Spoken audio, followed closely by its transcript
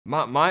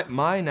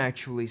Mine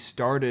actually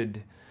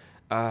started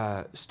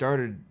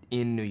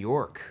in New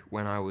York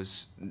when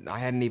I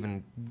hadn't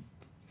even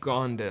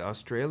gone to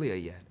Australia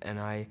yet, and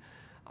I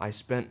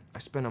spent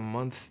a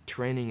month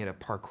training at a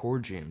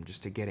parkour gym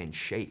just to get in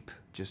shape,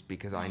 just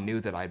because I knew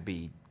that I'd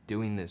be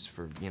doing this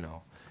for,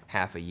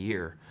 half a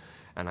year,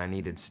 and I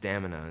needed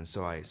stamina, and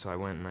so I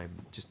went and I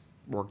just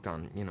worked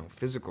on,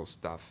 physical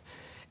stuff.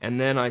 And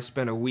then I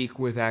spent a week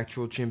with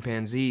actual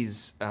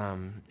chimpanzees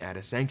at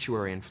a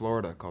sanctuary in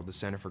Florida called the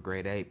Center for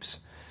Great Apes,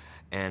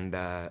 and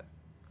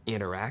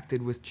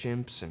interacted with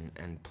chimps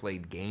and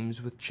played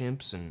games with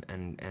chimps,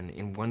 and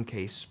in one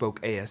case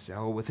spoke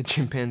ASL with a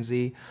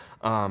chimpanzee.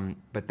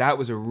 But that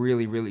was a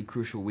really, really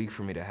crucial week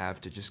for me to have,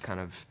 to just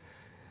kind of,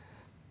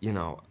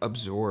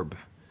 absorb,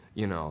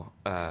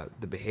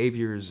 the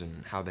behaviors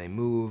and how they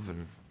move.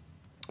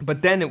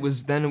 But then it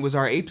was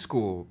our ape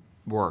school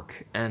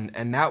work,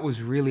 and that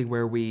was really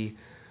where we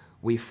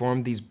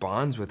formed these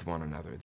bonds with one another.